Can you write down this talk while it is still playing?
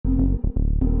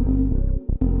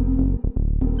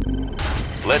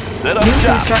Let's set up New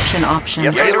shop. construction options.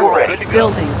 Yes, sir. We're ready to go.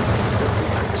 Building.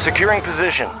 Securing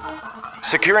position.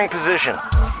 Securing position.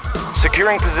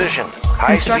 Securing position.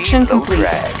 High Construction speed, low complete.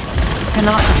 drag.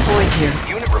 Cannot deploy here.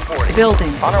 Unit reporting. Building.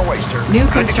 On our way, sir. New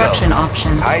Good to construction go.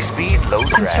 options. High speed, low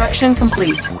drag. Construction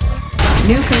complete.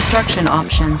 New construction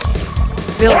options.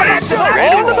 Building. Ready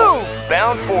to roll.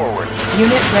 Bound forward.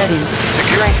 Unit ready.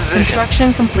 Securing position.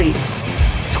 Construction complete.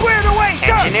 Squared away,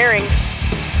 sir. Engineering.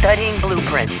 Studying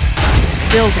blueprints.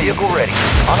 Building. Vehicle ready.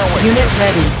 On our way. Unit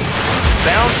ready.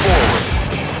 Bound forward.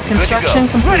 Construction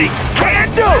complete. Can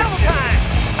do.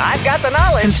 I've got the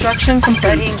knowledge. Construction complete.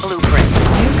 Studying blueprints.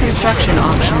 New construction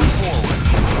options.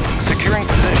 Securing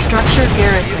position. Structure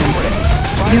garrison.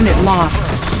 Unit lost.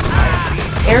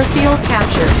 Airfield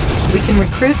captured. We can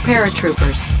recruit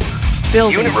paratroopers.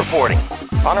 Building. Unit reporting.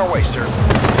 On our way, sir.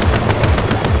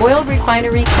 Oil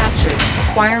refinery captured.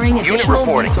 Acquiring Unit additional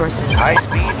reporting. resources. High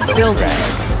speed, low Building.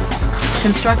 drag.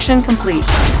 Construction complete.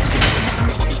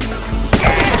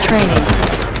 Training.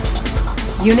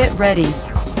 Unit ready.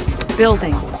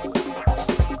 Building.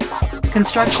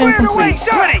 Construction complete.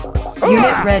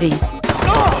 Unit ready.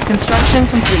 Construction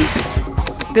complete.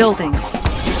 Building.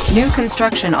 New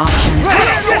construction options.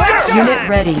 Unit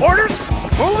ready. Orders.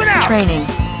 Moving out. Training.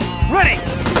 Ready.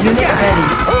 Unit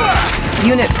ready.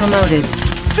 Unit promoted.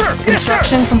 Sir.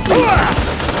 Construction complete.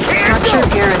 Structure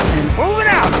garrison. Moving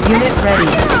out. Unit ready.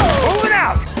 Moving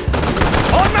out.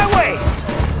 On my way.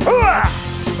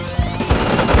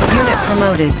 Unit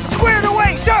promoted. Squared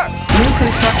away, sir. New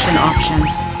construction options.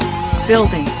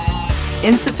 Building.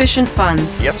 Insufficient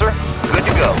funds. Yes, sir. Good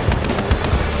to go.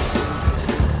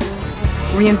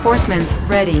 Reinforcements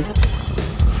ready.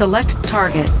 Select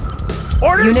target.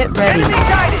 Orders. Unit ready. Enemy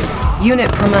guided.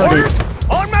 Unit promoted. Orders.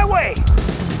 On my way.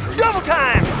 Double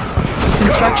time.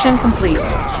 Construction complete.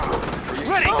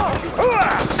 Ready. How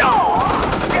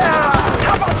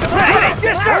about some ready?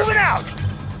 Yes, sir. Moving out.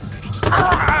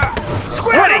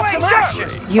 Squared away,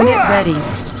 sir. Unit ready.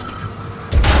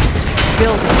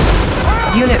 Building.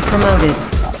 Unit promoted.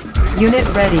 Unit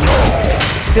ready.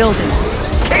 Building.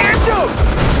 Can do.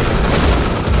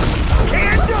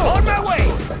 Can do. On my way.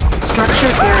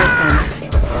 Structure garrison.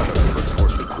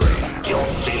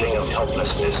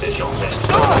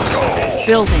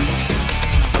 Building.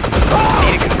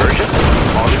 Need a conversion.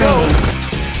 On the go. Training.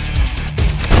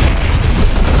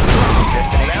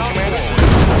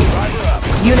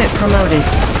 Unit promoted.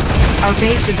 Our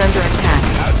base is under attack.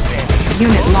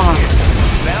 Unit lost.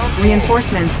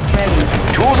 Reinforcements ready.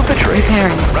 Tools of the trade.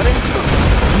 Repairing. Running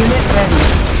smooth. Unit ready.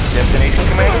 Destination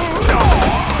commander.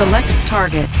 Select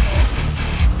target.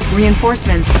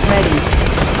 Reinforcements ready.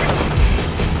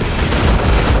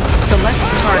 Select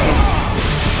target.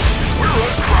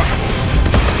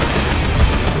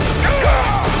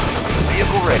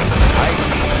 Vehicle ready. High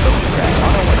speed, low drag.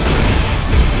 On our way.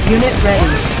 Unit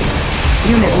ready.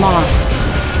 Unit lost.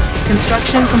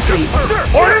 Construction complete.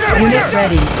 Unit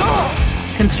ready.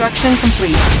 Construction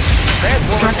complete.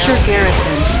 Structure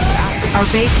garrison. Our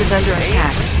base is under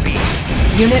attack.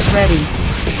 Unit ready.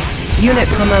 Unit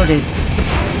promoted.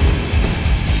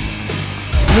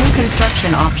 New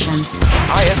construction options.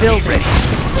 Building.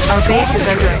 Our base is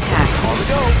under attack.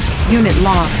 Unit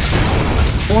lost.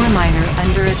 Ore miner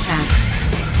under attack.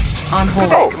 On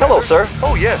hold. Oh, hello, sir.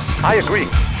 Oh, yes, I agree.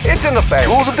 It's in the bag.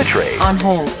 Tools of the trade. On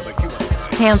hold.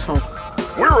 Cancel.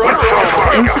 We're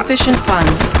on. Insufficient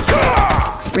funds.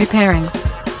 Repairing.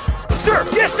 Sir,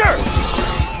 yes, sir.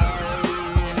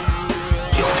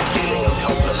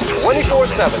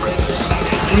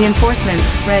 24/7. Reinforcements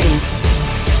ready.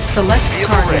 Select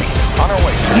target. On our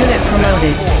way. Unit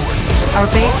promoted. Our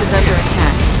base is under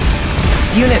attack.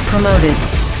 Unit promoted.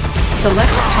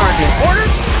 Select target.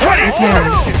 Orders. Ready.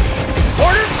 Repairing.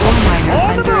 Orders. Ore miner On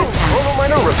the under move. attack. Chrono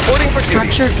miner reporting for duty.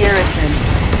 Structure garrison.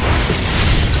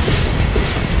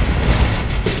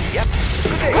 Yep.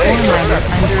 Good day. Ore miner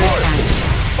under attack.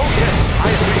 Oh, yes,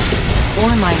 I agree.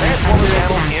 Ore miner Transformer under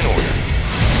panel in attack. order.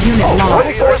 Unit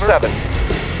lost. 24/7.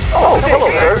 Oh, hello,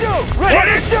 sir.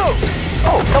 Ready to do.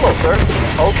 Oh, hello, sir.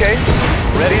 Okay.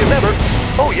 Ready as ever.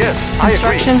 Oh, yes, I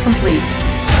agree. Construction complete.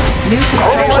 New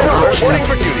Chrono construction miner reporting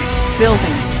for options. duty.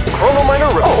 Building. Chrono miner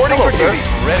reporting for duty.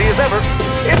 Ready as ever.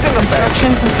 It's in the bag.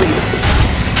 Construction complete.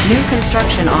 New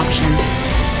construction options.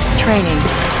 Training.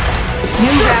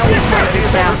 New rally point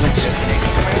established.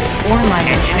 Ore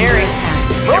miner under Engineering. attack.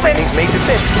 Everything's made to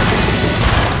fit.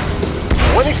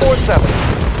 24/7.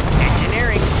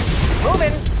 Engineering.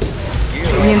 Moving.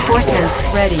 Reinforcements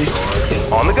ready.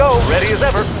 On the go. Ready as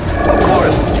ever. Of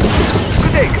course.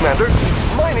 Good day, Commander.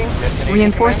 Mining.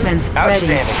 Reinforcements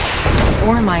ready. Outstanding.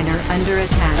 Ore miner under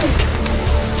attack.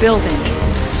 Building.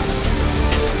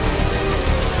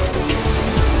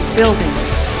 Building.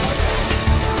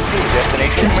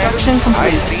 Destination, Construction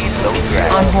Commander. complete. I see no threat.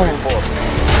 On hold.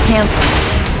 Cancel.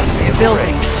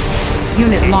 Building.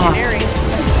 Unit lost.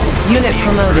 Unit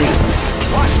promoted.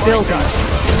 Building.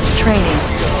 Training.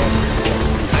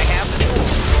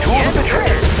 Tools of the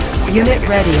trade. Unit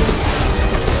ready.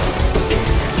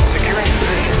 Securing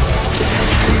position.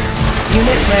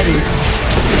 Unit ready.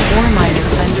 Ore miner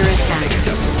under attack.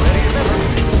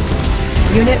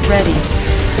 Unit ready.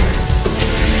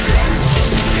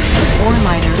 Ore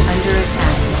miner under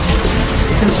attack.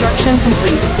 Construction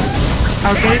complete.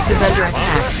 Our base is under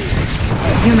attack.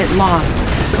 Unit lost.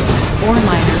 Ore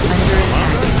miner under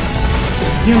attack.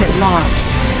 Unit lost.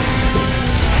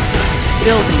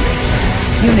 Building.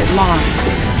 Unit lost.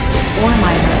 Ore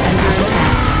miner under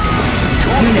attack.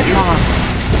 Unit lost.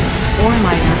 Ore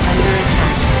miner under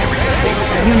attack.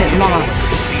 Unit lost.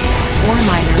 Ore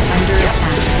miner under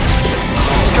attack.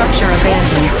 Structure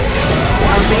abandoned.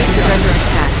 Our base is under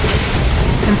attack.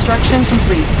 Construction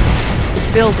complete.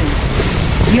 Building.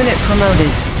 Unit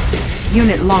promoted.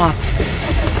 Unit lost.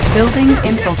 Building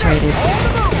infiltrated.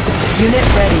 Unit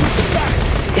ready.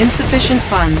 Insufficient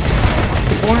funds.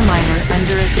 Ore miner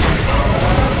under attack.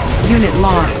 Unit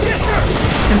lost.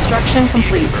 Construction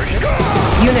complete.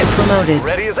 Unit promoted.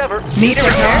 Ready as ever. New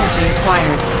technology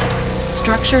acquired.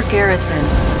 Structure garrison.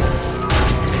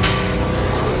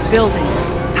 Building.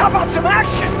 How about some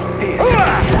action?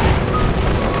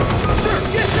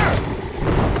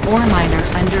 Ore miner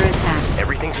under attack.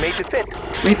 Everything's made to fit.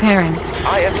 Repairing.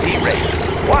 IFC ready.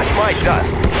 Watch my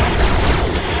dust.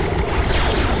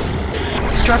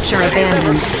 Structure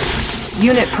abandoned.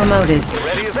 Unit promoted.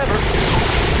 Ready as ever.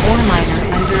 Ore miner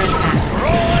under attack.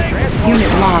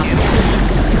 Unit lost.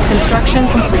 Construction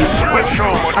complete.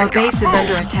 Our base is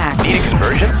under attack. Need a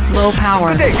conversion? Low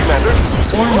power. Good day, Commander.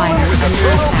 Ore miner under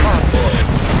attack.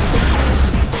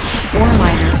 Ore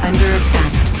miner under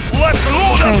attack. Let's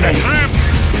load up the Training. troops!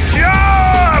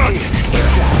 Charge!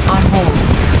 On hold.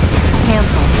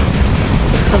 Cancel.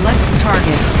 Select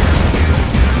target.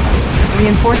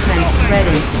 Reinforcements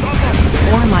ready.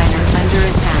 Ore miner under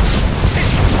attack.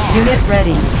 Unit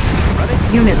ready.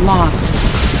 Unit lost.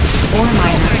 Ore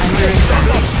miner under attack.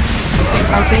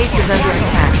 Our base is under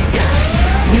attack.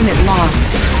 Unit lost.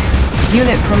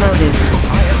 Unit promoted.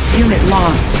 Unit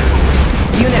lost.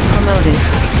 Unit promoted.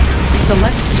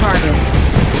 Select target.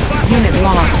 Unit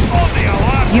lost.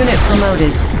 Unit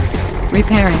promoted.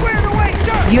 Repairing.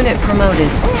 Unit promoted.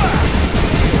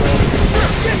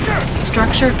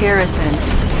 Structure garrison.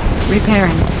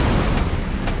 Repairing.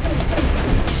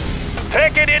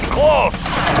 Take it in close!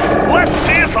 Let's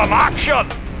see some action!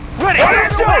 Ready,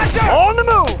 sir. On the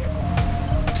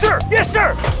move. Sir, yes,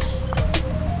 sir.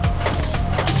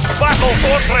 Battle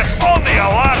Fortress on the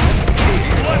alert!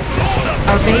 Let's load up!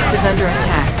 Our base is under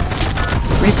attack.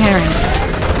 Repairing.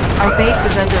 Our base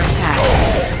is under attack.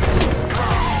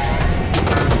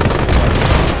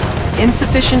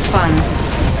 Insufficient funds.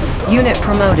 Unit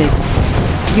promoted.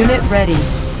 Unit ready.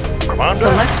 Commander?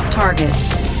 Select target.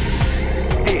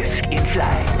 This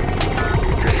inside.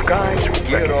 The skies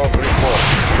get off report.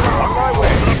 On my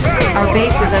way. Our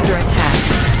base is under attack.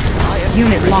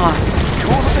 Unit lost.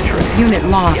 Tools of the trade. Unit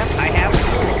lost. I have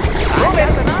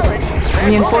the knowledge.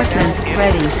 Reinforcements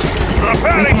ready. Preparing for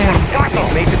Repairing. battle!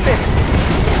 Made to fit.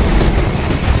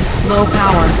 Low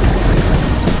power.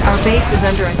 Our base is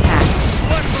under attack.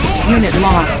 Unit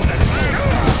lost.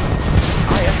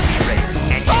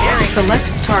 Select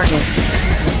target.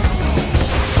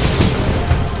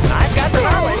 I've got the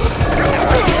knowledge.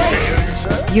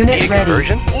 Unit Need a ready.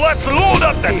 conversion? Let's load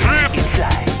up the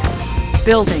troops!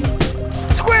 Building.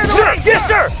 Square sir, yes,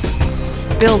 sir.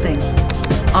 Building.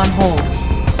 On hold.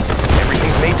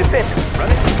 Everything's made to fit.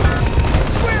 Running.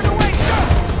 Square away, sir.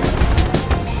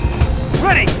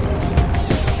 Ready.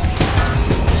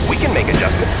 We can make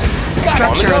adjustments.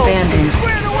 Structure abandoned.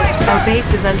 Our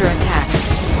base is under attack.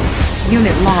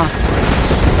 Unit lost.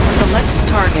 Select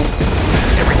target.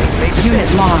 Everything's made to Unit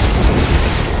fit. lost.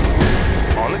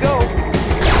 On the go.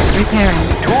 Repairing.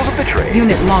 Tools of the trade.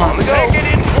 Unit On lost. the go. Take it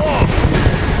in close!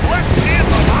 Let's see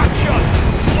some action!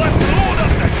 Let's load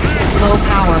up the troops! Low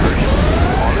power.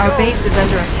 Our base is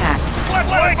under attack.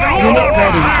 Let's load Unit up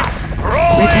ready. the troops!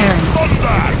 Rolling Repairing.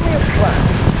 thunder!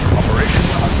 Operation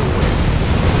underway.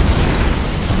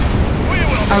 We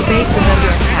will Our base is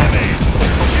under attack.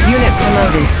 Unit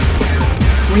promoted.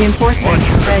 Reinforcements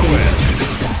ready.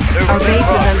 Our base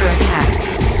is under attack.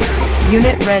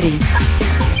 Unit ready.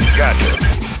 Gotcha.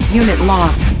 Unit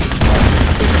lost.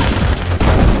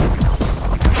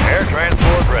 Air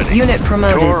transport ready. Unit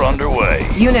promoted. Tour underway.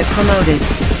 Unit promoted.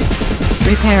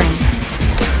 Repairing.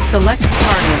 Select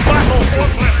target.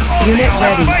 Unit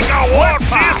ready.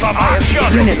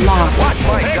 Unit lost.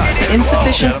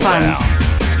 Insufficient funds.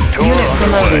 Unit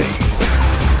promoted.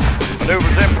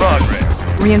 Maneuvers in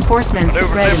progress. Reinforcements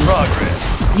Maneuvers ready. in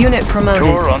progress. Unit promoted.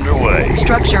 Tour underway.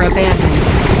 Structure abandoned.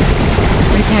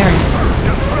 Repairing.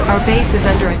 Our base is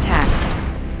under attack.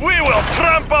 We will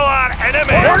trample our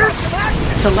enemy.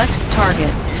 Select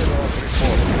target.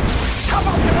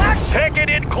 Take it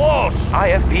in close.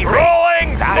 IFB ready.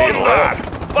 Rolling thunder.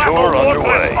 Battle Tour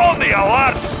fortress underway. on the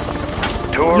alert.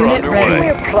 Tour Unit underway.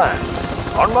 ready. Plan.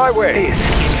 On my way.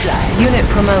 Unit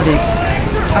promoted.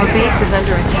 Our base is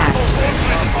under attack.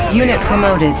 Unit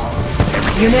promoted.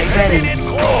 Unit ready.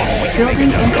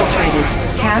 Building infiltrated.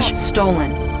 Cache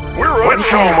stolen. Let's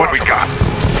show them what we got.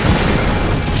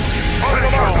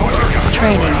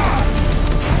 Training.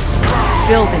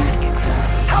 Building.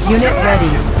 Unit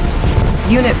ready.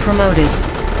 Unit promoted.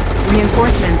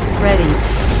 Reinforcements ready.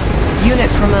 Unit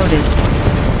promoted.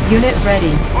 Unit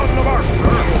ready.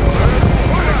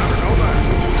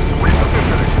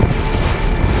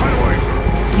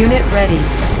 Unit ready.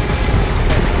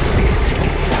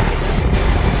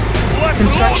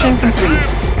 Construction complete.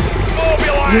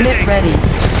 Unit ready.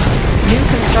 New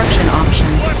construction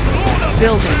options.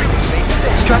 Building.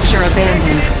 Structure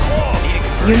abandoned.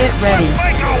 Unit ready.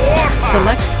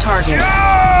 Select target.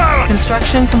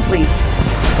 Construction complete.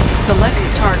 Select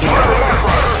target.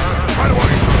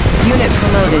 Unit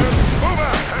promoted.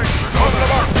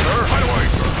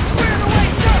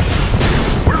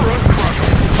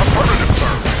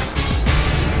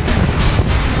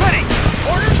 Ready.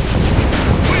 Orders.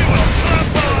 We will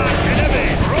trample our enemy.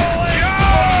 Rolling.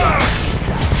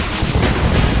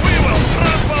 We will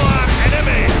trample our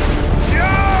enemy.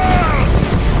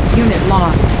 Unit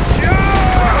lost.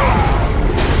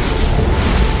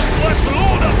 Let's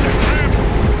load up the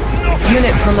troops.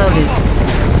 Unit promoted.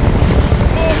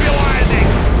 Mobilizing.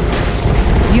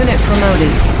 Unit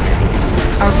promoted.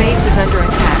 Our base is under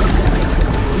attack.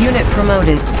 Unit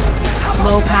promoted.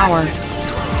 Low power.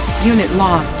 Unit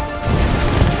lost.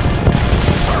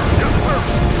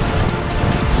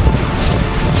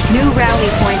 New rally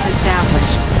point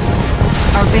established.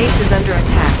 Our base is under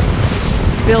attack.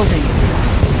 Building.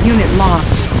 Unit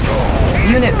lost.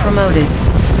 Unit promoted.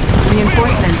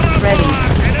 Reinforcements ready.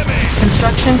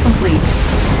 Construction complete.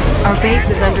 Our base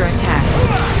is under attack.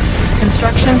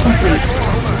 Construction complete.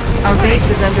 Our base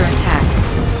is under attack.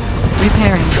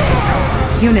 Repairing.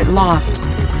 Unit lost.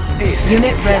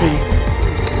 Unit ready.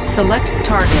 Select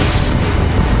target.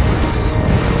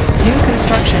 New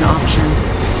construction options.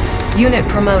 Unit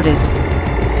promoted.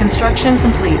 Construction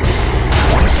complete.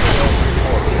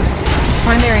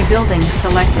 Primary building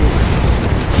selected.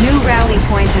 New rally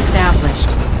point established.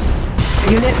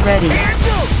 Unit ready.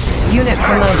 Unit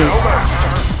promoted.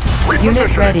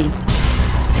 Unit ready.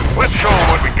 Let's show them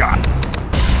what we got.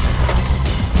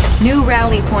 New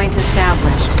rally point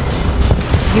established.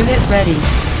 Unit ready.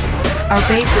 Our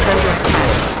base is under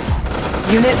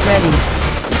attack. Unit ready.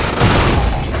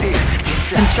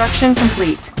 Construction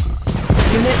complete.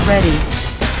 Unit ready.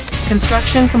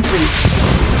 Construction complete.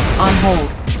 On hold.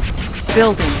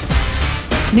 Building.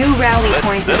 New rally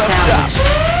point set up established.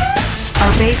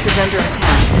 Our base is under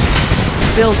attack.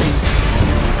 Building.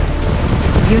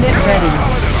 Unit ready.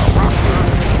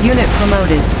 Unit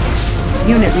promoted.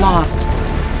 Unit lost.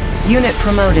 Unit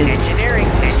promoted.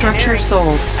 Structure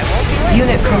sold.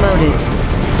 Unit promoted.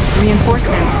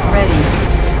 Reinforcements ready.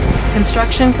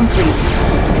 Construction complete.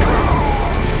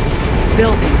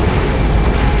 Building.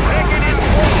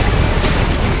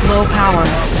 Low power.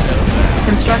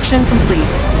 Construction complete.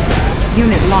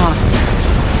 Unit lost.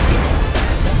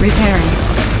 Repairing.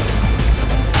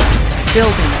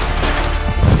 Building.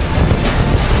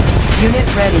 Unit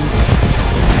ready.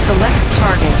 Select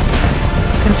target.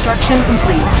 Construction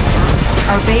complete.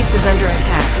 Our base is under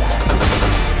attack.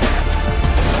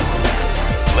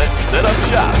 Let's set up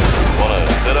shop. Wanna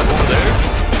set up over there?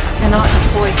 Cannot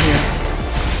deploy here.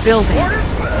 Building.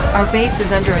 Our base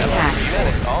is under attack.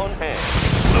 Unit on hand.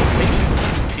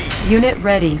 Location key. Unit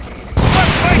ready.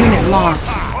 Unit lost.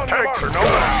 Tanks are no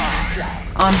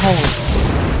match. On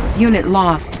hold. Unit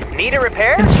lost. Need a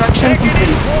repair? Construction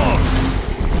complete.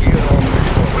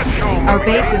 Let's show them Our what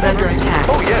we base got. is under attack.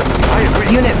 Oh yes, I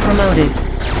agree. Unit promoted.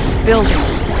 Building.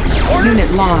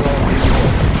 Unit lost.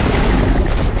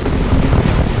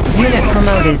 Unit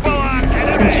promoted.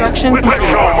 Construction Let's show complete.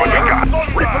 them what we got.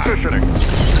 Repositioning.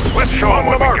 Let's show them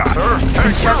what we got, sir.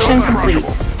 Construction complete.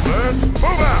 Move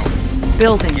out.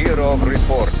 Building. Gear of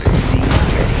reporting.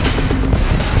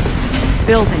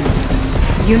 Building.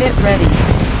 Unit ready.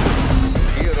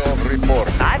 Gear of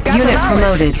reporting. I've got Unit the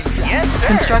knowledge. promoted. Yes, sir.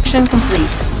 Construction complete.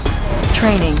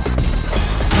 Training.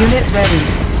 Unit ready.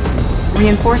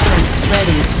 Reinforcements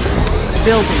ready.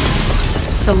 Building.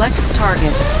 Select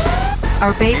target.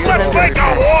 Our base is Let's under make a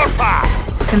attack.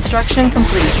 warpath! Construction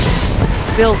complete.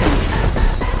 Building.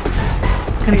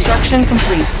 Construction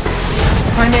complete.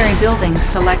 Primary building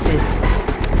selected.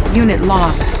 Unit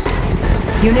lost.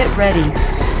 Unit ready.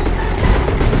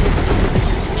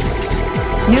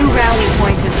 New rally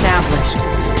point established.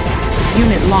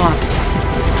 Unit lost.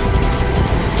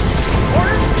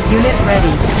 Unit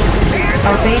ready.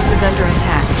 Our base is under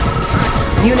attack.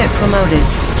 Unit promoted.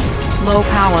 Low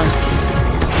power.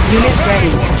 Unit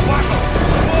ready.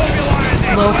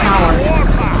 Low power.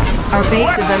 Our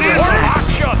base is under attack.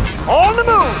 On the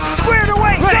move! Squared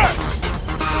away, sir!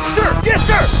 Sir, yes,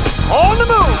 sir! On the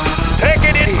move! Take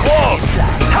it in close!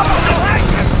 How about the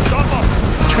action?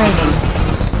 Training.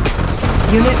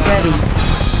 Unit ready.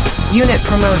 Unit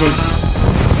promoted.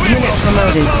 Unit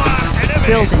promoted.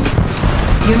 Building.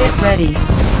 Unit ready.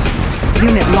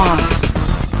 Unit lost.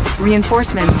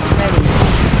 Reinforcements ready.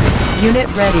 Unit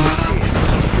ready.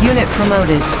 Unit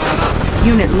promoted.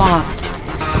 Unit lost.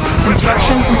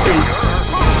 Construction complete.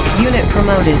 Unit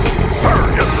promoted.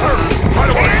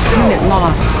 Unit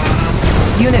lost.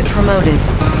 Unit promoted.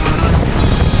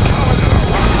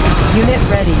 Unit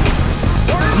ready.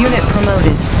 Unit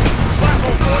promoted.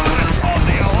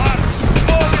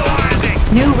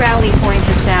 New rally point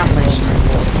established.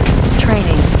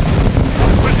 Training.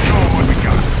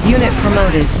 Unit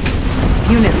promoted.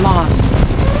 Unit lost.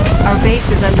 Our base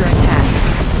is under attack.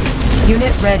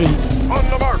 Unit ready. On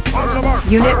the mark! On the mark!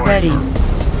 Unit ready.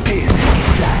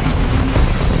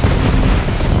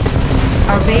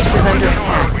 Our base is under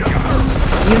attack.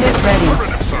 Unit ready.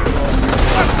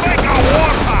 Let's make a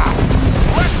warpath!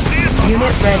 Let's see if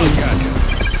Unit ready.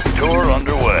 tour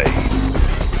underway.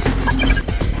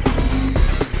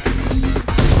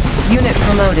 Unit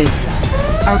promoted.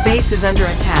 Our base is under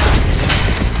attack.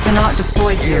 Cannot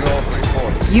deploy here.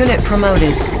 Unit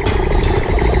promoted.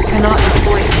 Cannot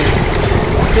deploy here.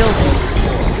 Building.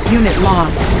 Unit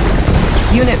lost.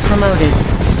 Unit promoted.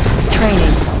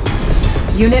 Training.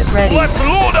 Unit ready. Let's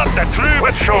load up the troops!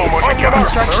 Let's show them what you got.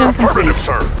 Construction complete.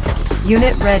 sir.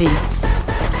 Unit ready.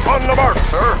 On the mark,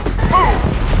 sir. Move!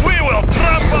 We will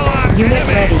trample on Unit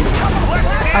enemy. ready. Let's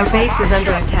see Our if base is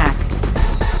under action. attack.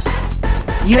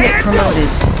 Unit promoted.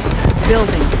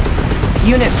 Building.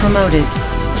 Unit promoted.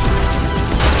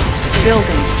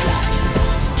 Building.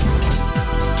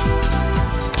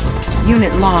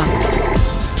 Unit lost.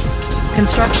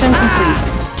 Construction complete.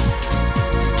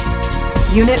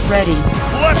 Unit ready.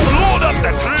 Let's load up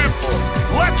the troops!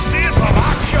 Let's see some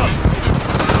action!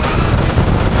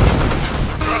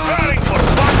 Preparing for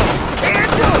battle!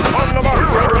 Can't do! On the mark!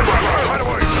 Right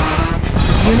away!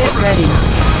 Unit ready.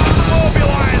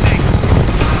 Mobilizing!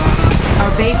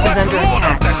 Our base is Let's under load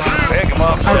up attack. the troops! Pick 'em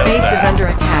up, Our set base is down. under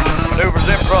attack. Maneuvers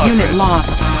in progress. Unit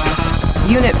lost.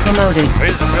 Unit promoted.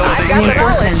 Visibility Got the clear.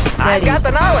 Reinforcements knowledge. I ready. got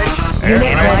the knowledge.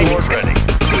 Unit ready. ready.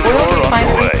 Oil Tour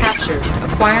refinery underway. captured.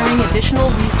 Acquiring additional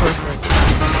resources.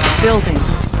 Building.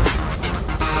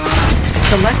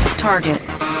 Select target.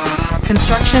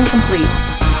 Construction complete.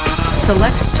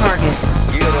 Select target.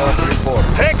 Gear off report.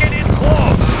 Take it in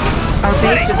close! Our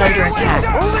base is under attack.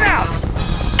 Moving out.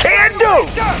 Can do.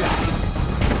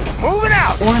 Moving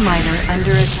out. Ore miner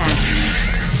under attack.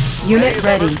 Unit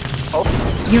ready.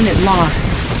 Unit lost.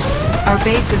 Our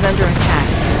base is under attack.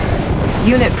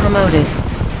 Unit promoted.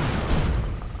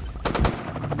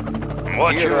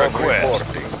 What's your request?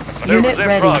 Unit Maneuvers in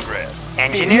ready. progress.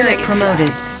 Unit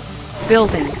promoted.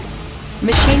 Building.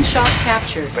 Machine shop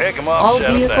captured. Pick 'em up, All set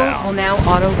 'em vehicles down. will now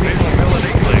auto repair.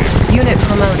 Visibility clear. Unit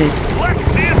promoted. Let's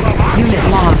see some action! Unit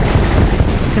lost.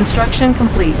 Construction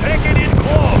complete. Take it in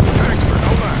close!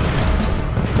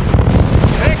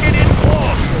 Take it in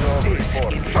close!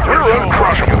 We're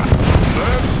uncrushable!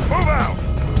 Move out!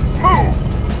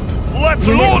 Move! Let's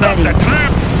Unit load ready. up the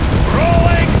troops!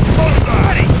 Rolling! Bullseye!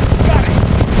 Ready! Got it!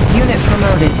 Unit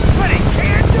promoted. Ready.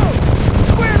 Can do.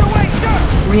 Squared away, sir.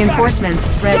 Reinforcements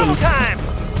ready. Double time.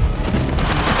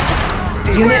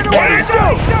 Unit Can ready. do, sir.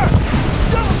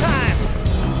 Double time.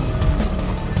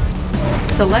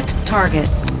 Select target.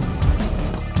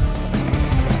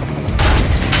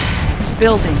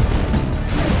 Building.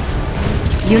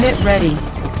 Unit ready.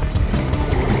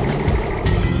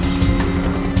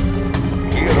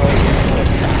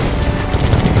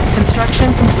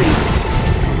 Construction complete.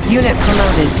 Unit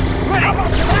promoted. Ready.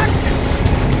 Action.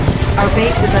 Our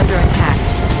base is under attack.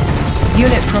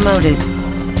 Unit promoted.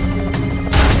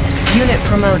 Unit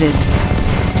promoted.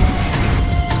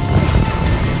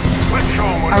 Let's show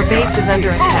 'em what Our we base got. is under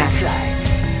attack.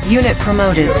 Unit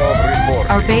promoted.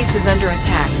 Our base is under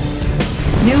attack.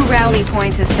 New rally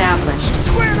point established.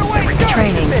 Squared away, sir!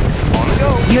 Training. On the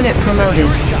go. Unit promoted.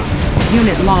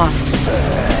 Unit lost.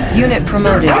 Unit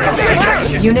promoted.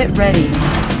 Unit ready.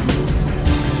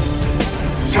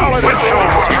 Solid and show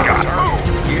what we got.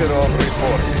 Gear on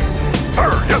reporting.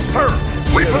 Sir, yes, sir.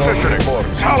 Repositioning.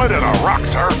 Solid and a rock,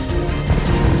 sir.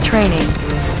 Training.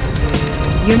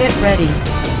 Unit ready.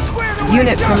 Squared away,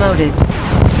 Unit sir! promoted.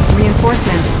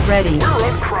 Reinforcements ready. We're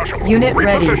uncrushable. Unit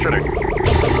ready. Repositioning.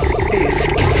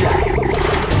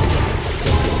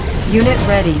 Unit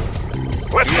ready.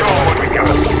 Let's show what we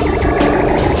got.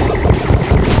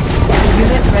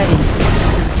 Unit ready.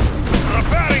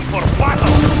 Preparing for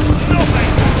battle. Nothing.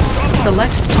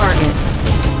 Select target.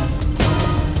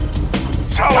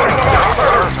 Solid and a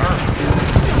rock, sir.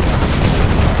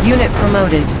 Unit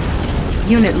promoted.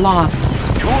 Unit lost.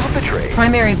 Tools of the trade.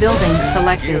 Primary building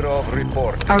selected. Gear of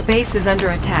report. Our base is under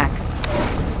attack.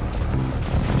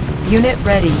 Unit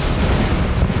ready.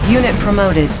 Unit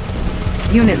promoted.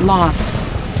 Unit lost.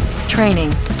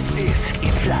 Training.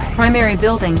 Primary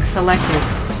building selected.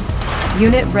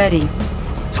 Unit ready.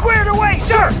 Squared away,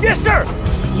 sir! Yes, sir!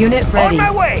 Unit ready. On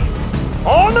my way!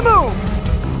 On the move!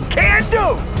 Can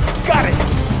do! Got it!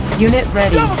 Unit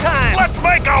ready. Double time! Let's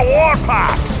make a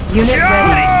warpath. Unit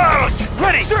ready. Charge!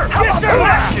 Ready, sir! How Yes, about sir!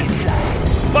 action?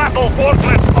 Battle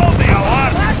fortress on the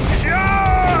alert.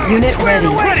 Charge! Unit Squared ready.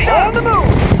 away, on the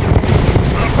move!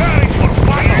 Preparing for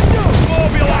battle.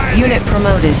 Mobilize. Unit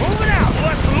promoted. Moving out!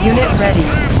 Let's load Unit up the ready.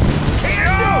 troops.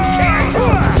 Can do!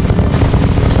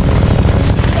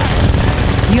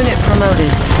 Unit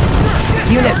promoted.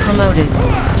 Unit promoted.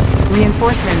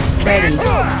 Reinforcements ready.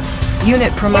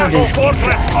 Unit promoted. Battle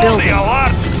fortress on Building. the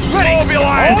alert. Ready.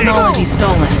 Mobilize. Technology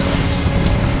stolen.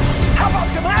 How about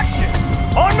some action?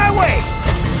 On my way!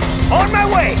 On my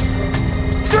way!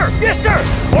 Sir! Yes, sir!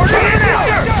 Order in now! Yes,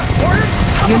 sir! Order!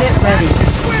 Unit ready.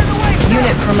 Squared away! sir.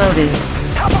 Unit promoted.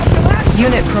 How about some action?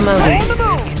 Unit promoted. On the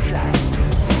move!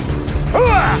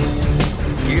 Hooah!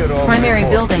 Gear of Primary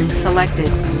report. building selected.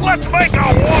 Let's make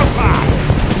a warpath.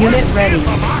 Unit ready.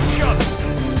 Some action.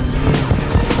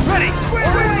 Ready!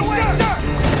 Squared away, sir!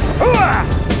 Hooah!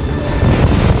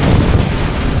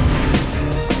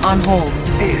 On hold.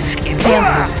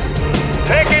 Cancel.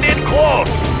 Take it in close.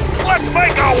 Let's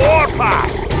make a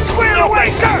warpath. Squared away,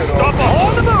 Nothing can sir! stop us.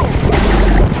 On the move!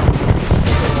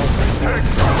 Ready!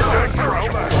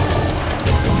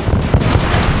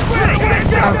 Yes,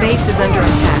 sir! Our base is under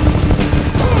attack.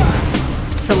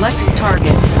 Select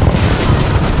target.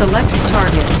 Select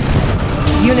target.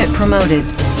 Unit promoted.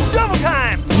 Double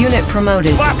time! Unit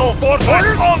promoted. Battle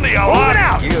fortress on the Moving alert.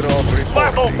 out! Gear of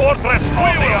Battle reporting. fortress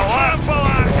on the alert.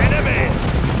 Our enemies.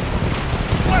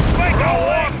 Let's make a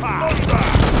warpath.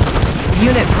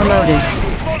 Unit promoted.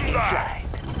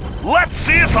 Let's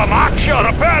see some action.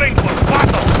 Preparing for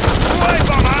battle. Wipe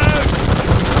them out.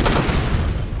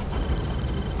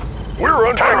 We're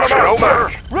under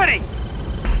attack. Ready!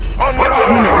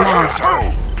 Unit lost.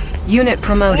 Unit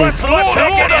promoted. Let's load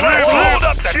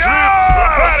up the troops.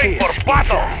 Preparing for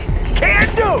battle. Can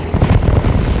do!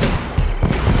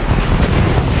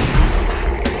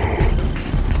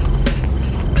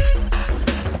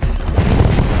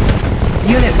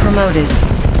 Unit promoted.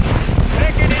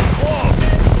 Take it in close.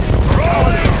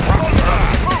 Rolling.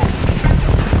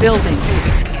 Building.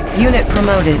 Unit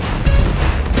promoted.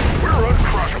 We're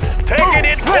uncrushable. Take it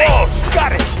in close.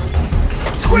 Got it!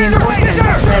 Reinforcements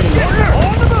ready.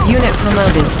 On the move! Unit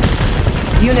promoted.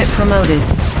 Unit promoted.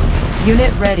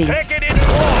 Unit ready. Take it in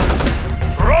close.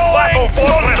 Rolling. Battle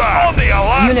fortress on the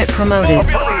alert. Unit promoted.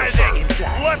 Mobilizing.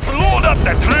 Let's load up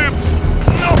the troops.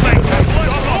 Nothing can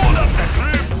load up the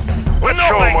troops. Let's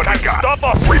show them what we got. Stop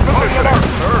us. Repositioning,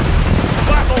 sir.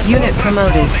 Unit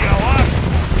promoted.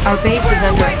 Our base is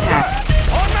under attack.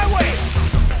 On my way!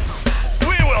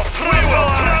 We will trample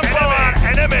our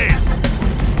enemies.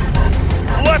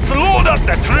 Let's load up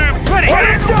the troops. Ready!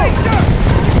 Can do!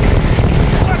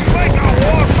 Let's make a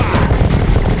warpath.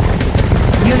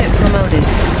 Unit promoted.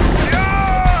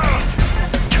 Yeah!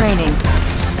 Training.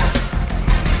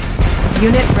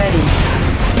 Unit ready.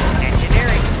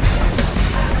 Engineering!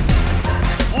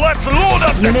 Let's load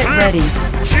up the Unit troops. ready.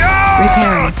 Charge!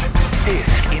 Repairing.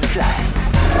 Disc inside.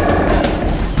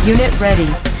 Unit ready.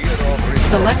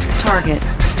 Select target.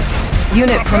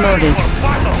 Unit promoted.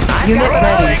 Unit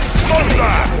ready.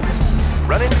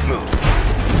 Running smooth.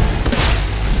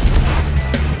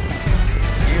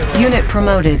 Unit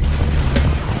promoted.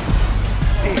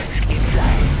 Disc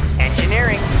inside.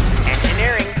 Engineering!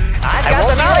 Engineering! I've got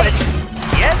the knowledge!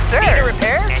 Yes, sir! Need a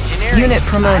repair? Engineering! Unit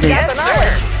promoted. Yes,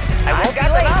 sir! I won't be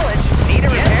late. Need a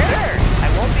repair? Yes, sir! I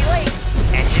won't be late.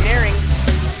 Engineering!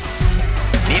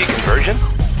 Need a conversion?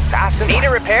 fast and Need a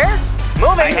repair?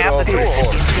 Moving. I have the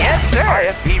tools. Yes, sir.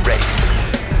 IFV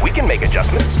ready. We can make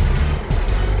adjustments.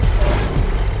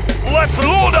 Let's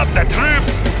load up the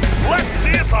troops. Let's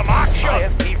see some action.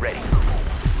 IFV ready.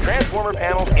 Transformer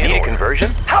panels in Need a order. conversion?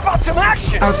 How about some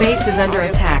action? Our base is under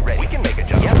attack. We can make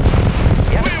adjustments.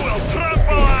 Yep. We will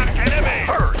trample our enemies.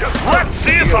 Let's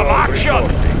see some action.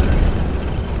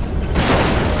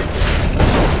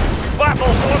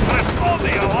 Battle fortress on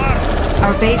the alert.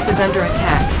 Our base is under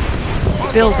attack.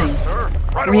 Building.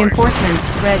 Right away. Reinforcements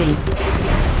ready.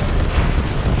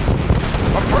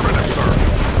 Affirmative,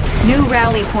 sir. New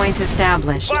rally point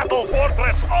established. Battle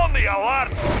fortress on the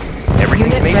alert.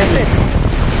 Everything's Unit made to ready. fit.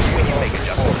 We can make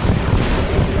adjustments.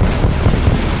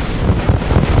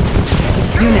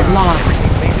 Unit lost.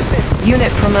 Everything's made to fit.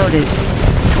 Unit promoted.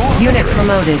 Tools of Unit the trade.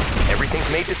 promoted. Everything's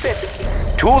made to fit.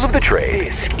 Tools of the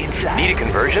trade. Need a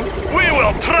conversion? We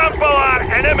will trample our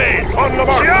enemies. On the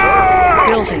mark.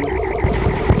 Building.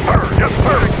 Sir, yes,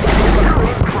 sir. You're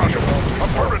uncrushable.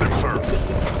 Affirmative, sir.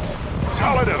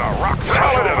 Solid in a rock.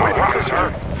 Solid in a rock, sir.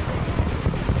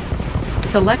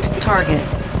 Select target.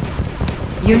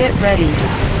 Unit ready.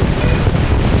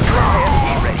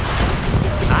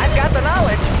 I've got the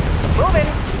knowledge. Moving.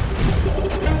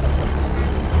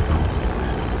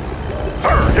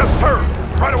 Sir, yes, sir.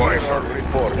 Right away, sir.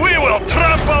 We will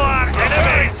trample our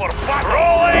enemies for battle.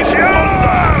 Rolling thunder.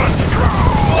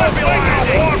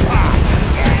 Mobilizing warpath.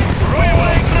 We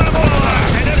will trample our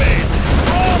enemies.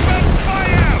 Open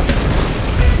fire.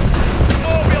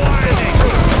 Mobilizing.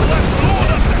 Let's load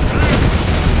up the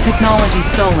troops. Technology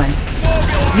stolen.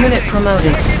 Unit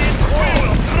promoted. We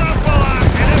will trample our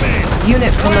enemies.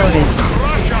 Unit promoted.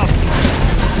 Crush them.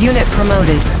 Unit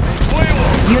promoted. We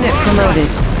will Unit promoted.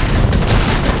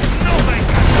 Nothing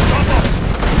can stop us.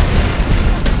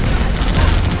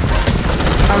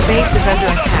 Our base is under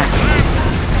attack.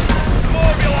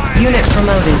 Mobilizing. Unit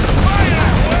promoted. Fire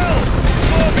at will.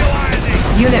 Mobilizing.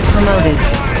 Unit promoted.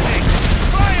 Mobilizing.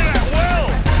 Fire at will.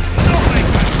 Nothing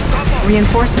can stop us.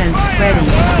 Reinforcements ready.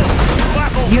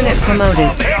 Battle Unit fortress promoted.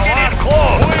 on the alarm.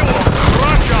 We will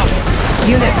crush them.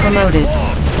 Unit promoted.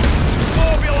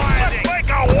 Mobilizing. Let's make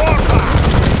a warpath.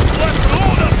 Let's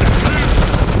load up the troops.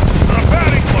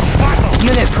 Preparing for battle.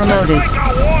 Unit promoted. Let's make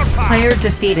a warpath. Player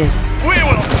defeated. We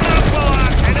will trample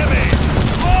our enemies.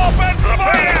 Open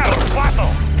fire for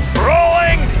battle.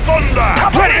 Rolling thunder.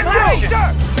 Ready in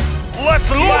action. Let's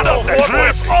load up the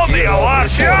troops on the alarm.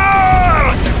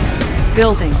 Charge!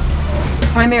 Building.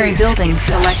 Primary building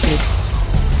selected.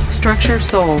 Structure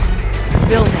sold.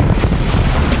 Building.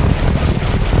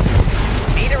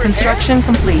 Need a repair? Construction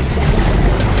complete.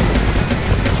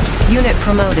 Unit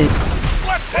promoted.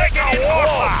 Let's take a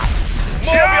warpath.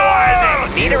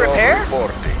 Mobilizing. Need a repair?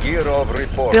 Year of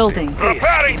report. Building.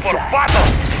 Preparing for battle.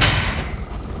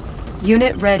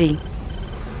 Unit ready.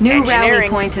 New rally Engineering.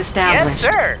 point Yes, established.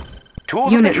 sir.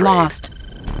 Tools Unit of the trade. lost.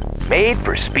 Made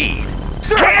for speed.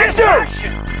 Sir, yes, sir.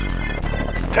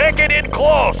 Take it in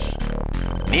close.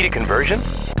 Need a conversion?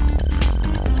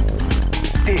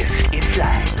 Disc in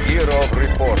flight. Year of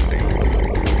reporting.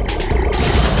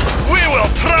 We will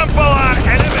trample our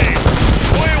enemies.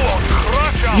 We will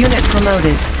crush them. Unit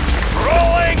promoted.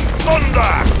 Rolling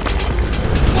thunder.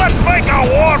 Let's make a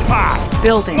warpath.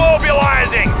 Building.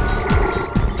 Mobilizing.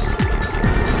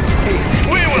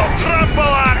 We will trample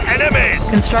our enemies.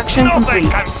 Construction Nothing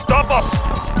complete. can stop us.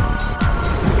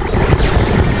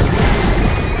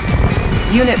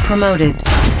 Unit promoted.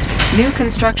 New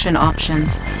construction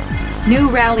options. New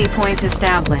rally point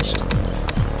established.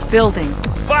 Building.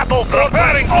 Battle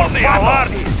preparing on the alert.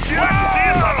 Let's see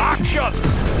some action.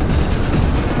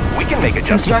 We can make adjustments.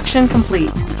 Construction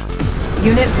complete.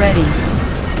 Unit ready.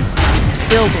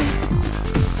 Building.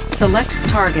 Select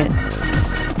target.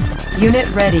 Unit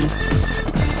ready.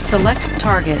 Select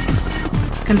target.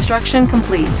 Construction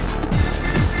complete.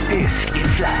 Disc in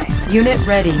flight. Unit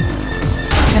ready.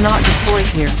 Cannot deploy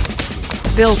here.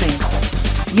 Building.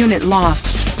 Unit lost.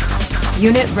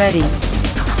 Unit ready.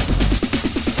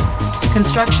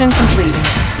 Construction complete.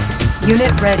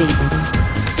 Unit ready.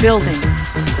 Building.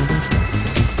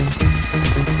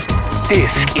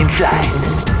 Disc in flight.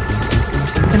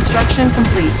 Construction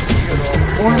complete.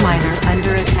 Ore miner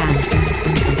under attack.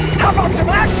 How about some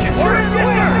action?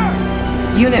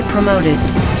 Yes, sir. Unit promoted.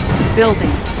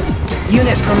 Building.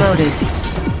 Unit promoted.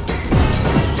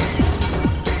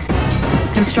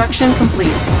 Construction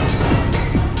complete.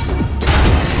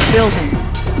 Building.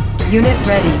 Unit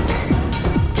ready.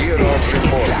 Year of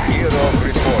report. Year of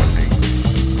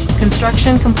reporting.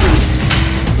 Construction complete.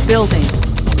 Building.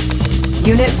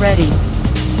 Unit ready.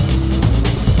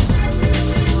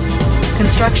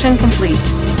 Construction complete.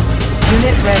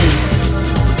 Unit ready.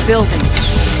 Building.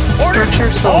 Structure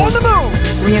On sold. the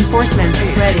move! Reinforcements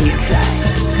ready.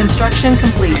 Construction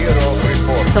complete. Gear of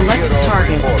report. Select Gear of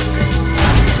target. report.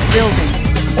 Building.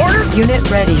 Order! Unit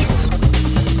ready.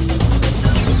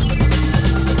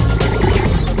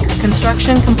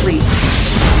 Construction complete.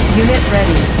 Unit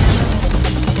ready.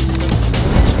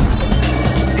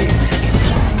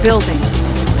 Building.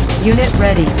 Unit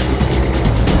ready.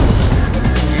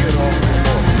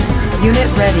 Unit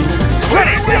ready.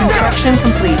 Ready! Yes, sir! Construction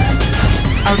complete.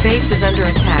 Our base is under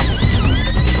attack.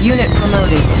 Unit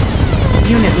promoted.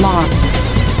 Unit lost.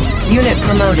 Unit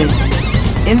promoted.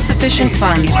 Insufficient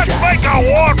funds. Let's make a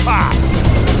warpath!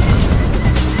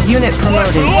 Unit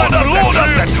promoted. Load up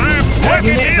the troops!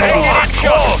 Unit ready.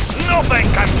 Close! Nothing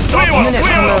can stop us! Unit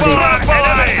promoted.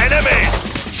 Enemies!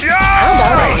 How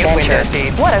about our adventure?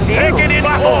 What a view! Taking in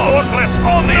battle fortress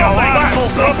on the alert!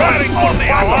 Preparing on the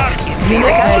alert! Unit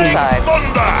ready.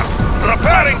 Thunder!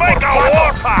 Preparing for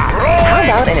warpath! How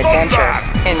about an adventure?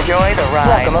 Enjoy the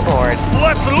ride. Welcome aboard.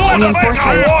 Let's load up the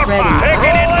Reinforcements warpath! ready.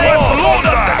 Taking in let's load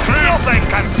up the troops! Nothing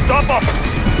can stop us!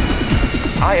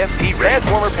 IFP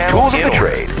transformer panel. Tools of the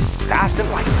trade. Fast and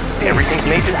light. Everything's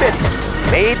made to fit.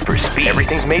 Made for speed.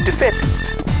 Everything's made to fit.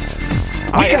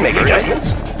 We can make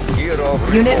adjustments. Gear of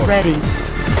report. Unit ready.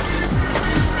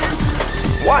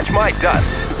 Watch my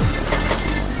dust.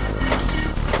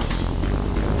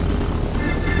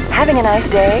 Having a nice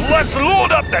day? Let's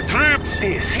load up the troops!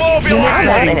 How about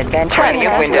Mobilize! an adventure? Plenty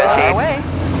of window seats.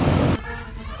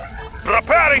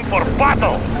 Preparing for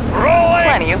battle! Rolling!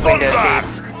 Plenty of window thunder!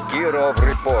 seats. Gear of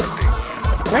reporting.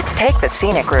 Let's take the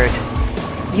scenic route.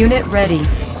 Unit ready.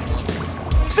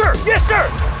 Sir! Yes, sir!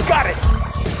 Got it!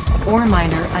 Ore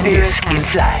miner under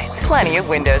attack. Plenty of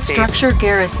window seats. Structure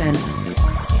garrison.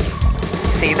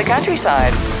 See the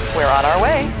countryside. We're on our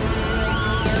way.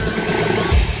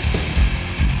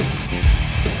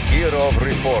 Gear of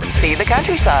report. See the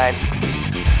countryside.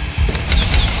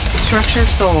 Structure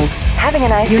sold. Having a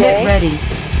nice Unit day? ready.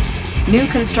 New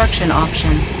construction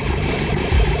options.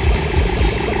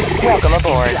 Welcome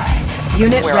aboard.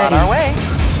 Unit We're ready. on our way.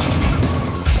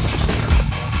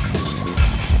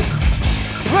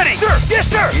 Ready! Sir! Yes,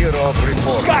 sir! Gear of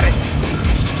report. Got it!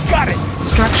 Got it!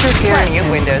 Structure Plenty of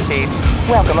garrison. window seats.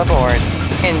 Welcome aboard.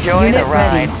 Enjoy Unit the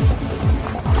ride.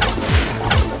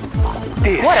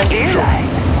 What a view!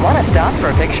 Want to stop for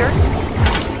a picture?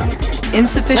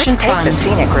 Insufficient Let's take the funds.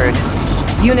 scenic route.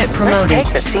 Unit Let's promoted.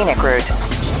 take the scenic route.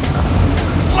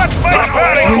 Let's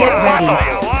make Unit ready.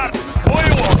 We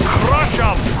will crush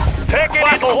them! Taking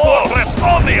it fortress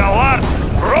on the alert!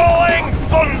 Rolling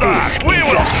thunder! We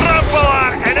will trample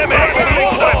our enemies!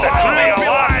 Load up the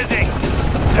mobilizing!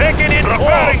 Taking it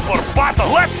preparing for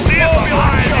battle! Let's see it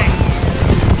mobilizing!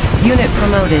 Unit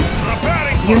promoted.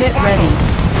 Preparing for Unit battle! ready.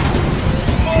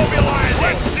 Mobilizing!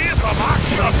 Let's see some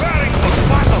action! Preparing for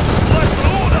battle! Let's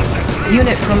load up the troops!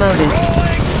 Unit promoted.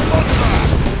 Rolling thunder!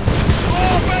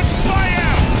 Open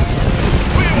fire!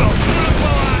 We will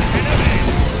trample our enemies!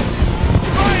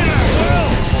 Fire at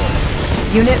will!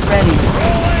 Unit ready.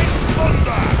 Rolling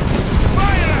thunder!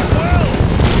 Fire at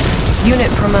will!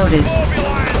 Unit promoted.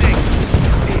 Mobilizing!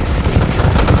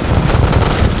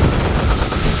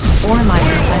 Ore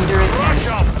miner under attack. Crush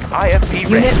 'em! IFP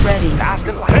Unit ready. ready. Fast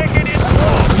and light. Taking it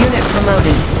slow! Unit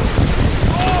promoted.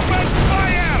 Open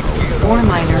fire! Ore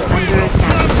miner under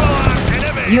attack. Trample our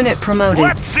enemies! Unit promoted.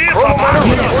 Let's see some Chrono miner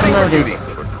Unit action! reporting for promoted. duty.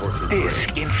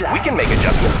 We can make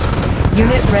adjustments.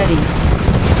 Unit ready.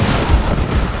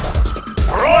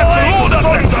 Rolling load up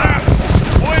the trap!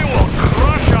 We will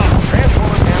crush 'em!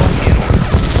 Transformer panel in order.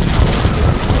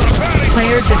 Preparing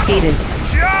Player defeated.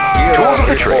 Gear Tools of of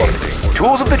the trade. reporting.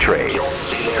 Tools of the trade.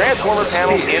 Transformer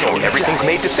panels in order. Everything's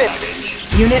made to fit.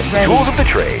 Unit ready. Tools of the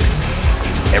trade.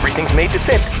 Everything's made to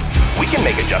fit. We can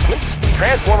make adjustmts.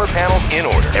 Transformer panels in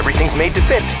order. Everything's made to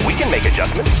fit. We can make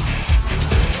adjustments.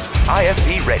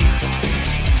 IFP ready.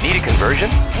 Need a conversion?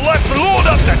 Let's load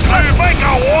up the troops! Make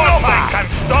a warpath! Nothing can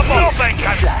stop us! Nothing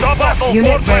can stop us!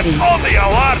 Unit Fortress ready. on the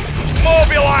alert!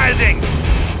 Mobilizing!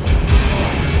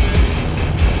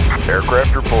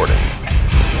 Aircraft reporting.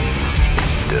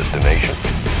 Destination.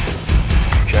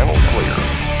 Channel clear.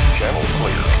 Channel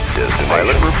clear. Destination.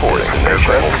 Pilot reporting.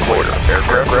 Aircraft clear.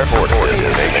 Aircraft reporting.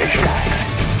 Destination.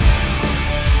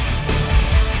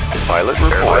 Pilot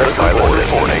reporting. Pilot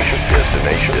reporting.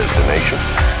 Destination. Destination.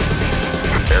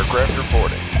 Aircraft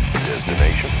reporting.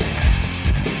 Destination.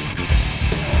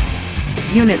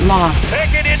 Unit lost.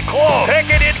 Taking it close!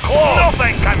 Taking it close!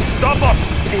 Nothing can stop us!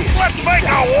 Let's make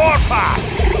a warpath!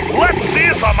 Let's see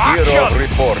some Gear of action!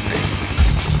 reporting.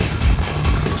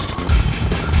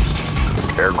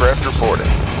 Aircraft reporting.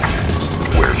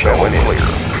 We're going clear.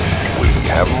 We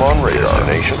have Have them on radar.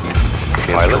 Destination.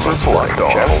 Pilot report.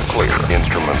 Channel clear.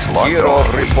 Instruments locked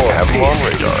on. Report. Have them on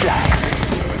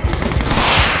radar.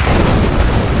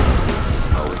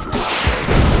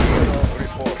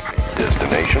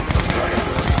 Destination.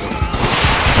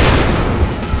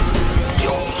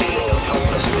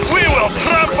 We will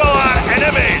trample our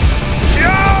enemies!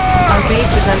 Our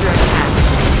base is under attack.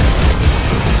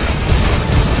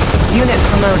 Unit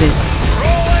promoted.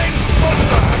 Rolling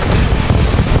thunder!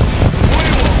 We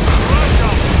will crush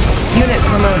them! Unit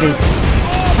promoted.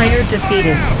 Player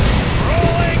defeated.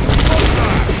 Rolling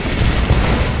thunder!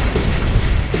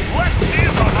 Let's see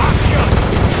some action!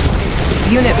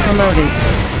 Unit promoted.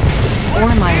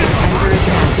 Ore miner under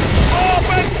attack.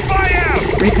 Open fire!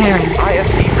 Repairing.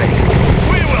 IFV ready.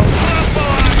 We will trample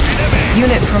our enemies!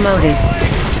 Unit promoted.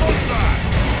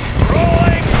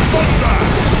 Rolling thunder!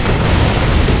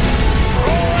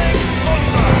 Rolling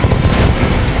thunder!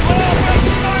 Open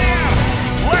fire!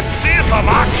 Let's see some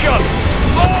action!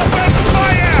 Open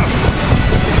fire!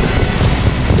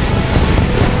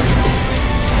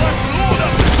 Let's load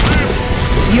up the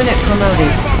troops! Unit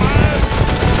promoted.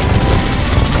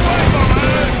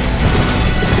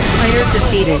 Player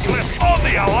defeated. On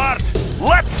the alert!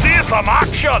 Let's see some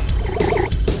action!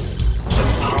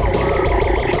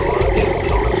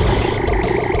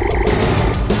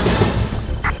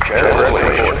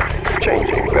 Translation.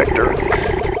 Changing vector.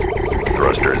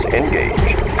 Thrusters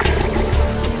engaged.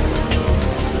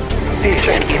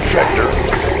 Changing vector.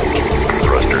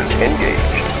 Thrusters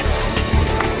engaged.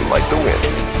 Like the wind.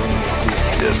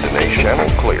 Destination. Channel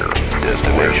clear.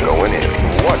 Destination going in.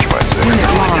 Watch my Unit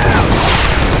signal. lost.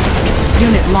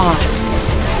 Unit lost.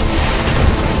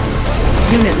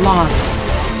 Unit lost.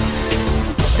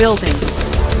 Building.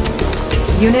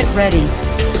 Unit ready.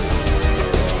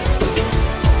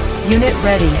 Unit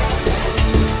ready.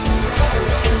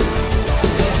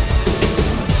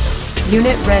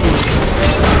 Unit ready.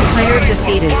 Player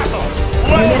defeated.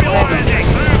 Unit ready.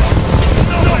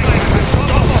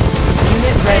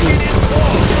 Unit ready.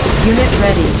 Unit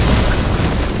ready.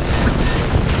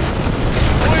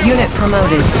 Unit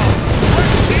promoted.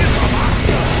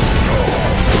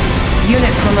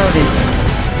 Unit promoted.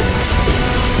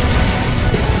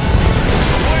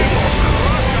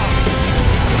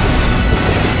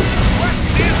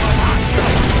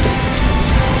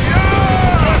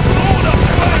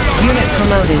 Unit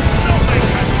promoted.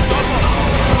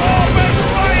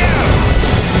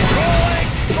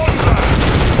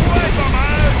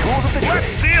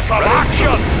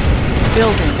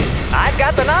 Building. I've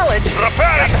got the knowledge.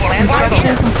 Preparing for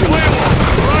Construction complete.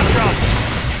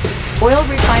 Oil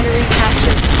refinery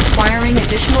captured. Acquiring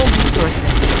additional resources.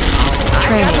 I've got the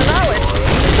Training. knowledge.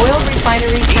 Oil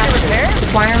refinery captured.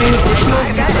 Acquiring additional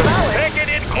I've got the resources. knowledge.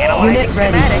 Unit Analyzing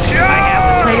ready. schematics. I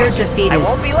have Player I defeated.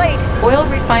 won't be late. Oil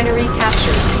refinery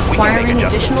captured. Acquiring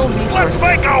additional Let's resources.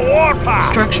 make a warpath!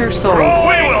 Structure sold. We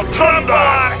will trample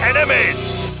our enemies!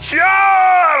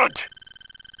 Charge!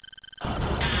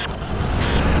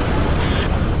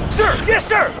 Sir! Yes,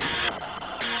 sir!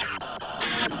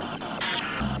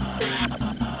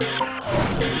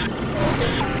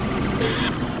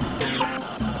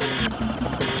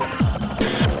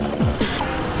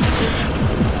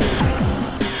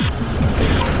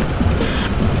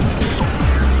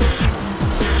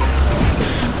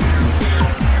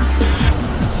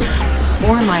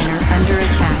 Ore miner under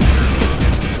attack.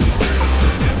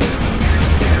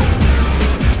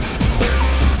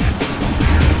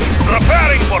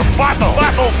 Preparing for battle!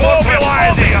 Battle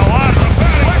mobilizing!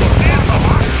 Let's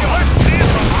see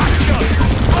some action!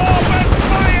 Open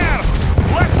fire!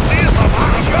 Let's see some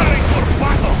action! Preparing for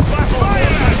battle! Battle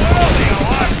mobilizing!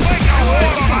 Let's make a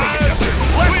warpath!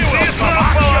 Let's see some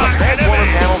action! Transformer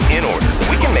panels in order.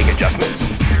 We can make adjustments.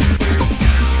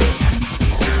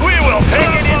 We will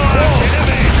take it in close!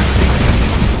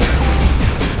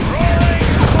 Rolling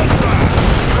thunder!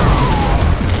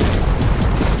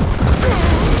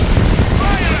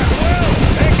 Fire at will!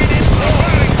 Take it in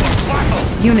close! For battle!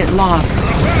 Unit lost.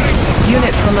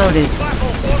 Unit promoted.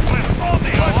 Battle fortress on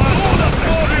the alert!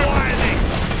 Mobilizing!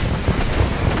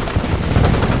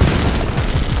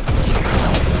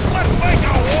 Let's make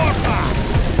a warpath!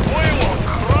 We will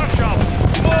crush them!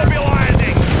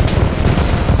 Mobilizing!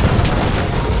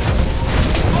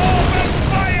 Open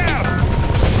fire!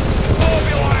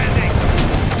 Mobilizing!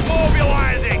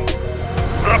 Mobilizing!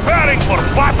 Preparing for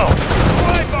battle!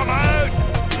 Wipe them out!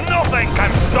 Nothing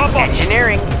can stop us!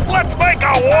 Engineering. Let's make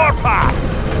a warpath!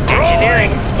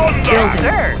 Engineering. Rolling thunder! Building.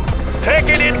 Sir. Take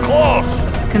it in close!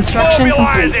 Construction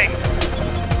Mobilizing!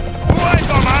 complete. Wipe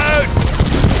them out!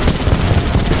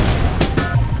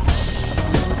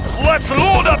 Let's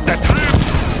load up the troops!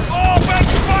 Open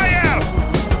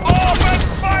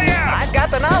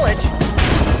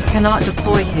Cannot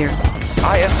deploy here.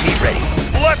 IFV ready.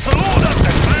 Let's load up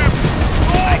the trap.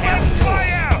 Open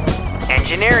fire!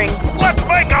 Engineering. Let's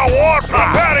make a war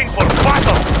preparing for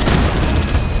battle.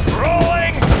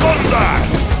 Rolling thunder.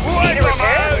 Need a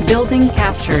repair? Building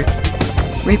captured.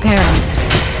 Repairing.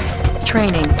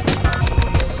 Training.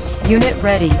 Unit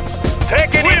ready.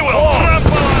 Taking it will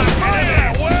trample on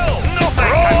enemy. Will.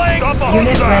 Nothing can stop us.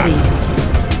 Unit ready.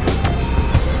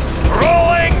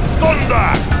 Rolling thunder.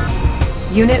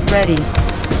 Unit ready.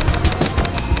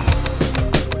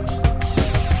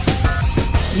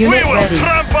 We Unit will ready.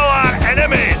 trample our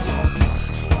enemies.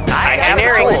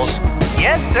 Engineering.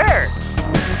 Yes, sir.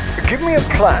 Give me a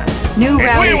plan. New We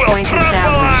rally will point trample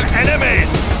our established. enemies.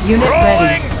 Unit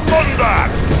Rolling ready. thunder.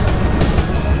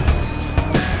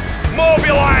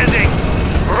 Mobilizing.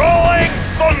 Rolling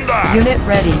thunder. Unit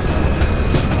ready.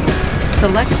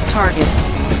 Select target.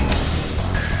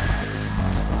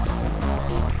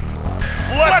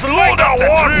 Let's load a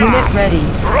war. Unit ready.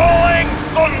 Rolling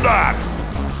thunder.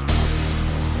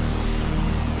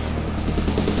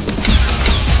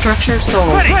 Structure sold.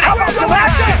 How about some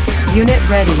action? Unit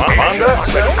ready. Commander,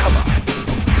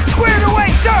 squared away,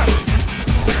 sir!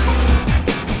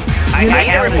 Unit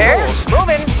Need a ready. repair?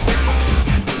 Moving.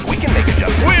 We can make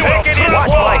adjustments. We will Take it in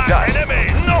trample what like our us. enemy.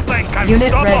 Nothing can Unit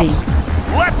stop ready. us.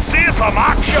 Let's see some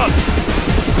action.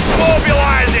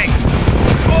 Mobilizing.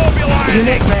 Mobilizing.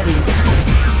 Unit ready.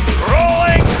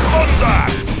 Rolling thunder.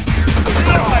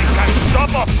 Nothing can stop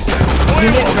us. We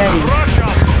Unit will ready. crush them.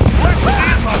 Let's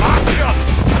see some action.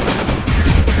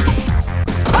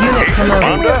 Unit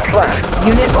promoted. Plan.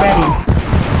 Unit ready.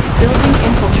 Building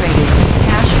infiltrated.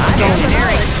 Cache stolen.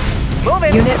 Engineering.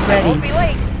 Moving. Unit I ready. won't be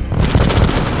late.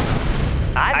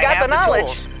 I've got the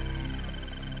knowledge.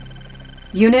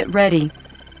 Unit ready.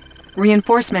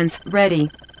 Reinforcements ready.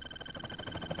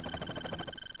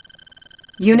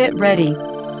 Unit ready.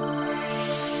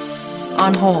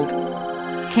 On hold.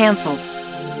 Cancelled.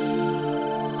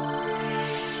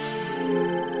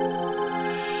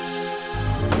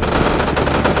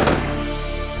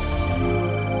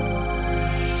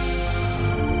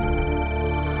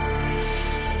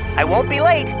 I won't be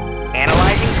late.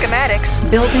 Analyzing schematics.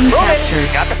 Building Moving.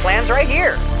 captured. Got the plans right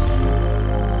here.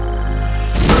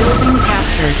 Building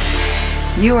captured.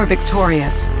 You are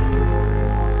victorious.